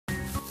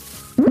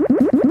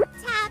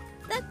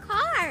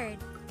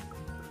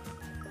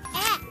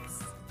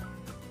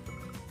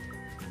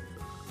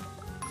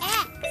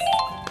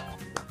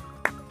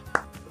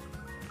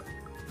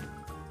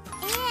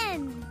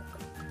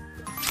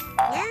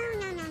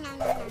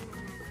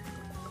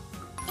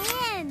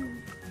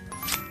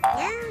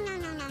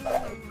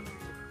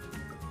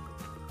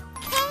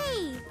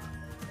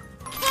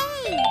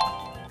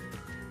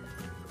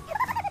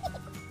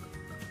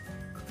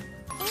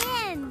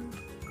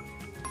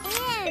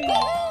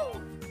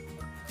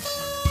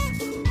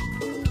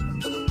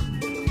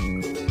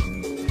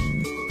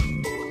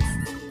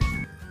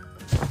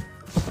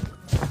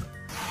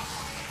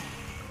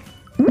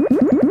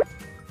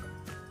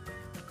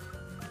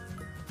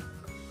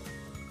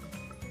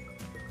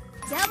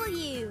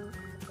W.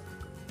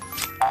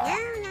 No,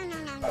 no, no,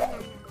 no, no, no.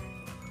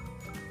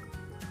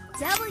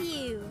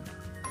 W.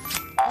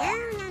 No,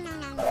 no, no, no,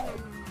 no, no, no.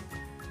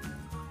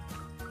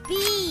 B.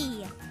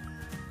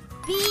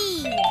 B.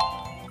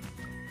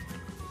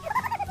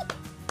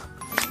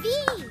 V.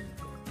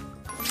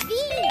 V.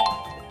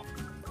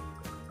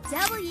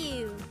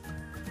 W.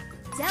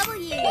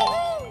 W.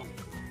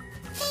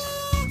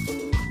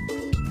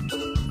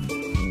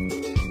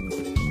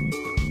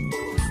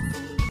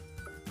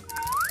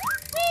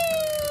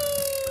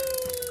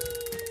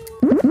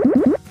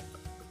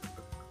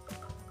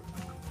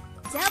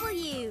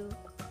 W.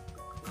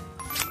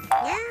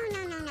 No,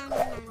 no, no, no, no, no,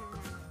 no.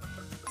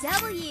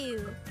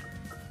 W.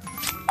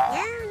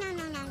 No, no,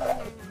 no, no, no, no,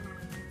 no.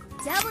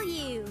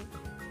 W.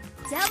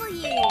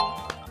 W.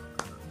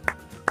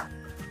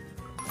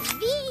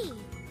 V.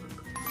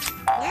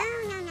 No,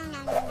 no, no, no,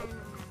 no, no, no.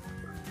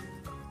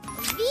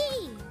 V.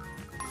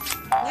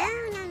 No,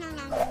 no, no, no,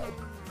 no, no, no.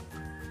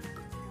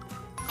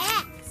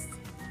 X.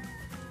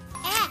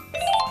 X.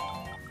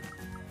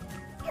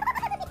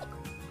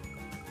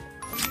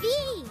 V.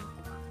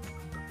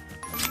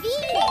 V.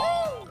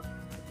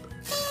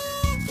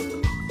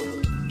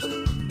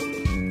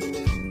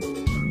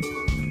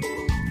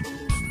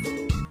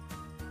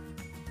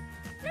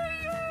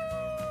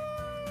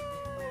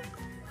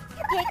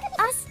 Pick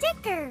a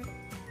sticker.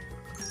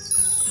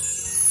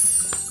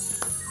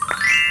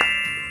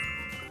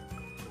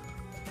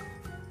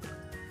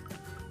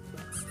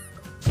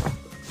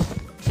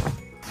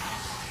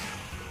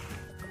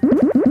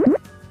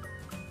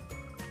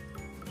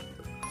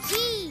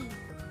 G.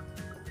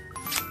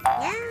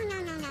 No, no,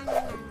 no, no, no, no,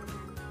 no.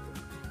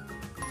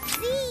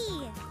 Z.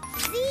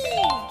 Z.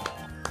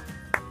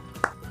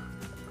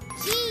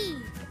 G.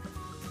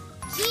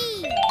 G.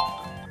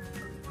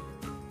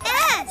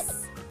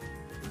 S.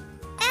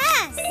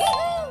 S.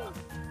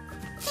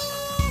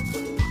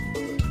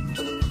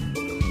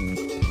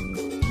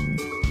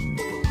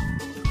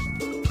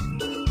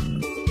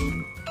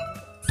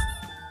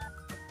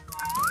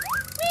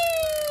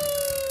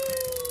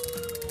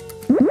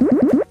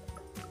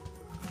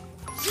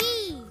 G.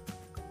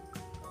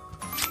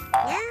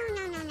 No,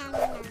 no, no, no, no, no,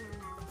 no.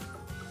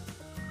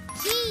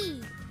 G.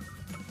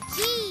 G.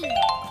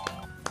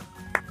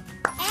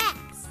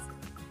 X.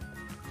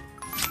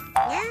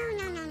 No,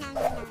 no, no, no, no,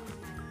 no, no.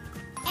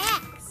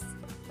 X.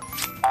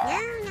 No,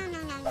 no,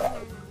 no, no, no, no,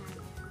 no.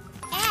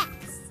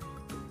 X.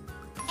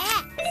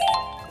 X.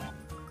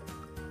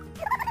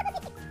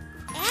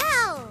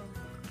 L.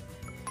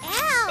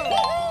 L.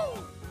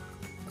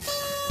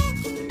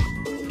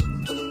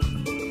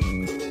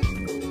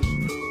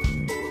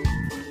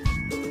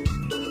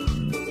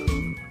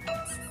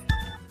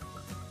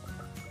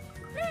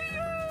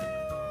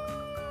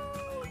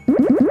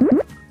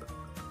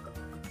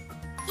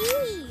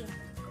 E.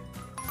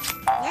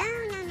 No,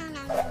 no, no, no,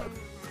 no, no, no.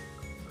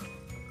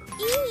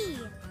 E.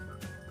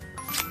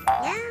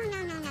 No, no,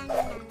 no, no, no, no,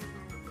 no.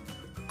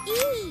 E.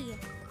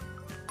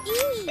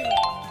 E.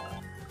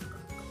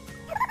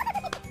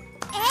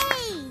 A.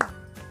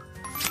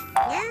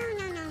 No,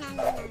 no, no, no, no,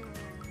 no, no.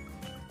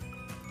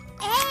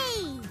 A.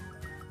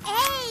 A.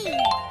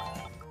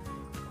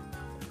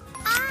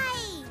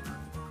 I.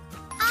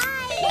 I.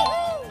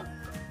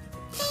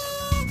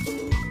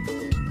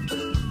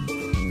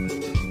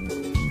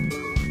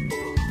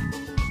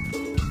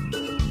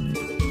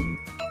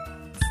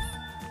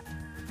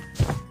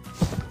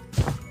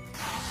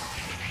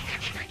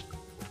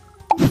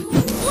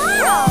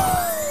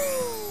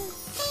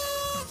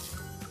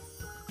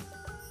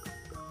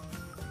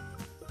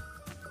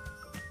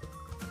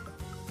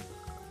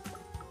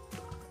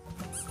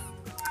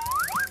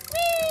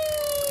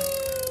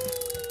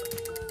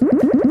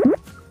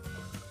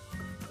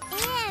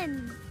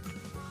 N.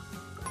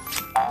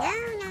 No,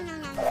 no, no, no,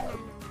 no, no, no.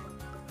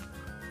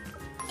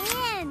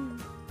 N.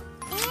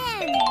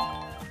 N.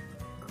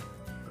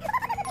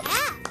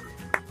 F.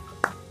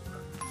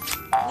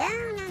 No,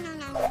 no, no, no,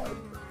 no, no, no.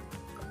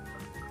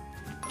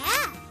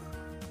 F.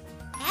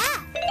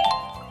 F.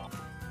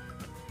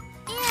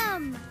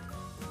 M.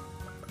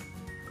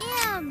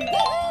 M.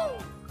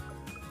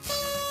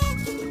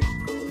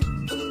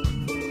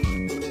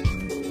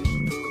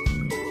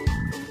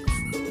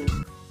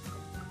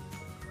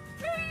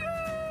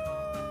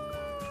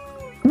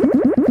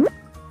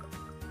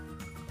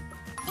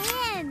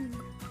 N.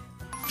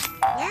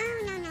 No,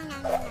 no, no, no, no,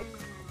 no, no.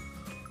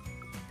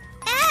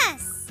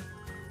 S.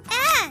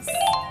 S.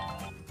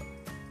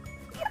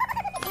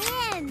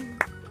 N.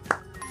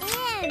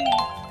 N.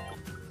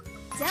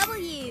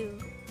 W.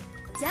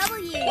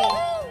 W.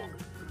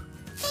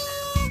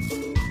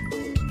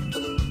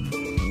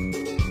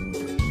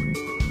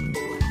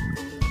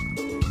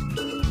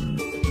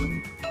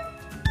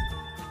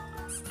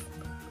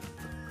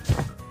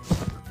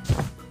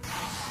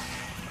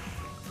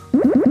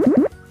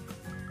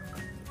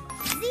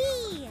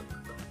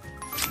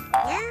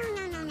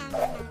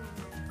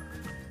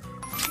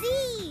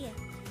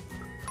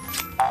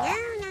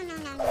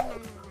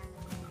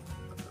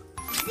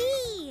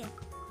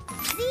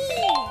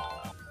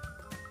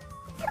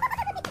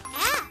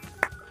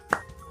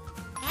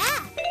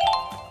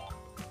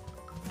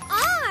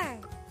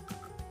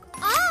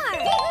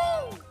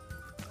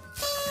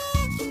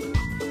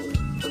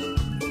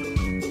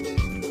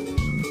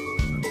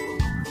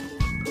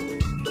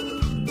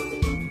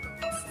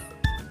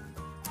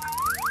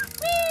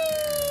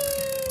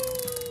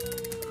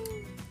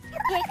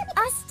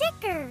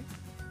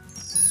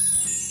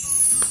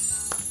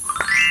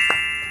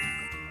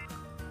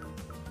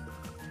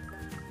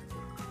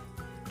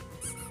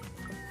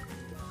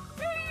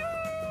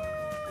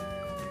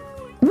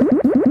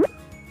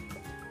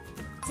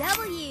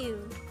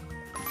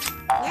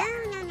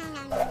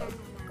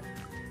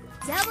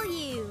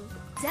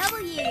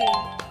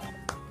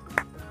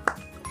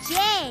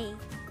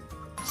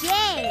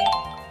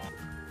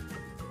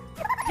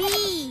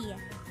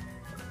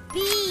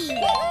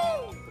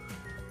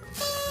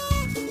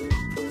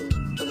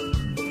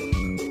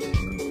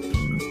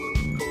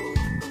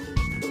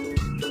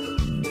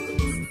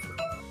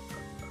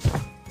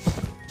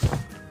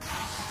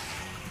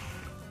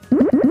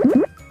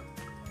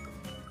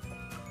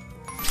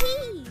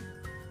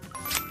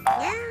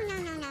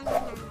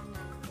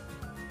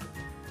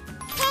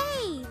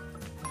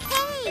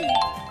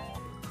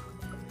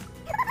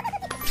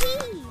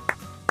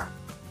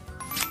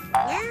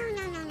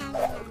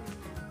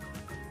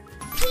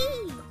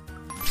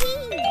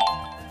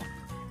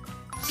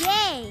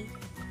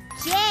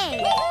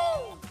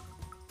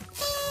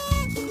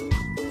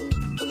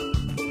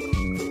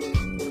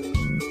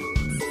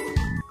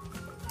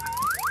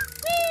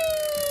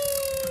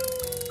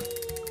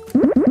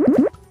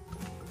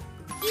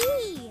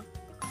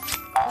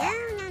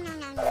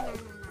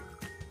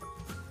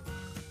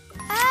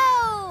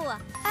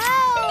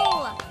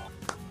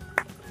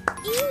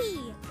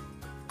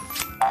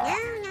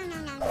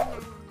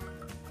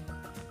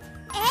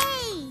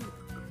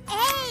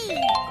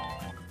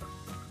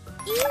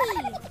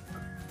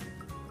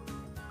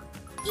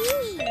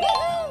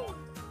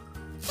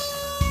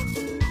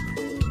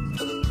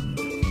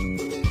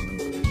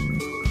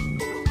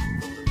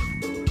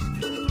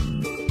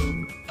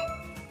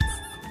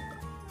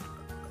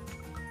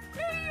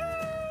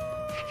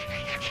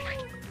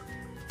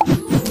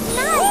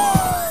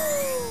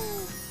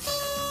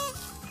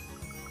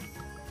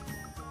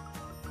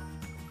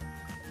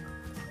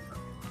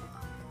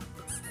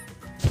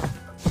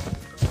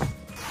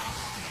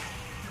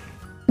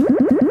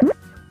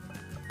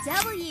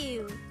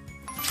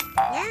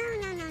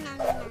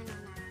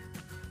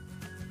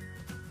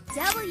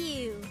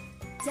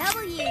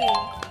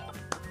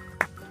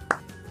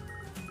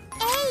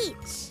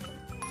 H.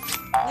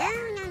 No,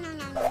 no, no, no,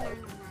 no, no,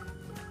 no.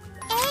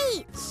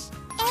 H.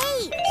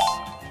 H.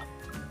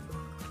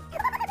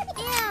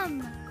 M.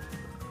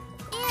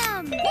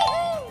 M.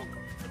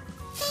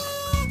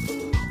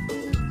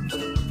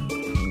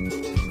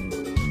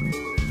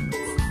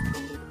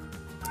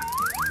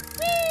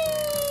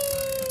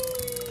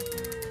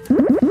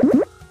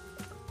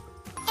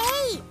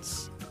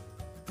 H.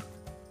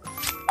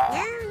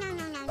 No, no,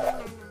 no, no, no, no,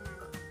 no.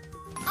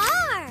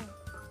 R.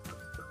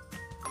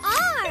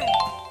 R.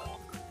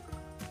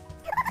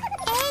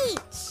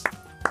 H.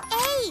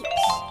 H.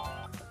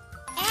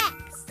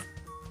 X.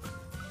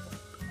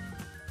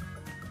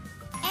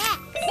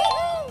 X.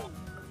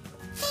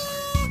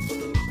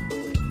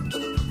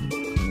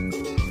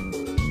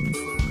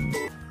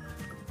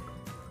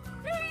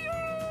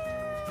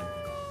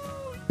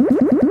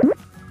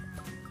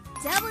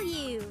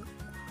 W.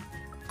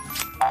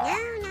 No,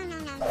 no, no, no,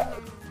 no, no, no.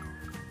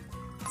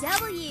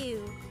 W.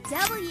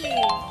 W.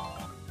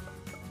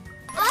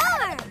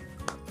 R.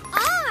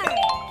 R.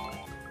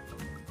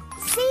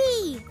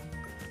 C.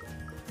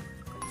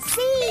 C.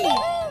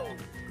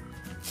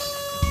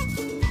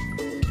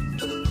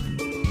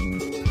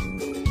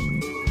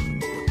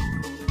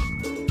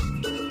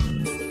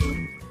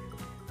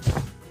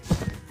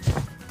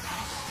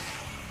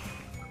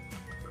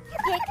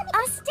 Pick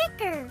a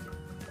sticker.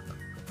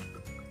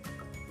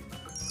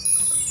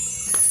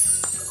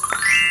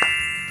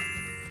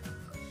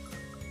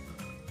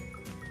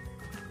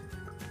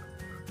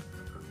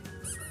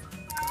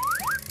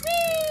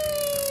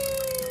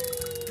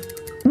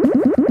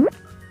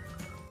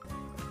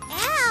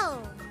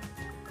 L.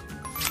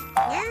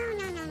 No,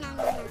 no, no, no, no,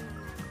 no, no.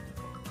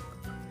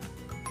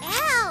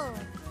 L.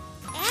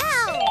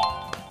 L.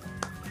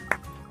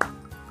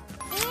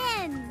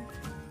 N.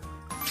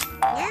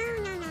 No,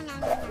 no, no, no, no,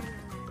 no, no.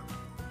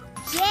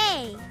 J.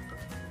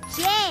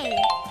 J.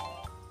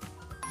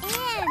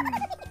 N.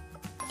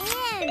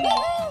 N.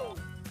 L.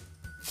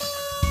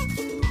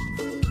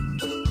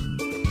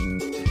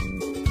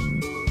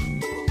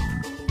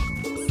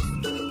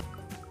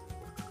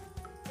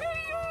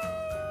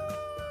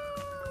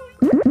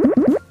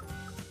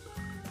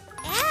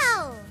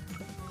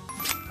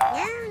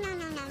 No, no, no,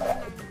 no, no, no,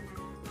 no.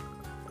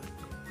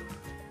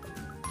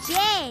 J.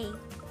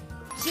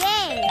 J.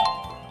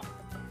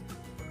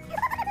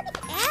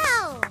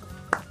 L.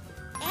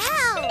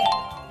 L.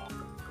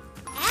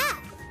 F.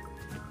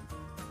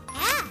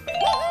 F.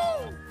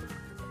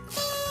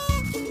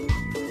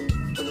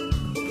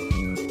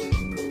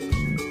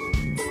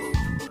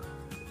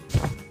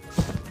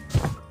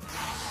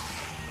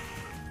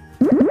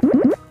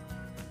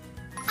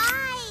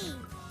 I.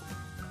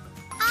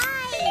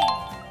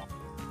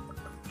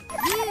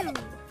 U.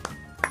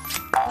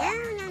 No,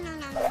 no, no, no,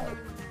 no, no, no.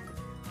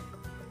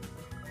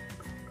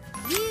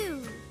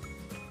 U.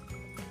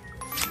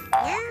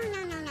 No,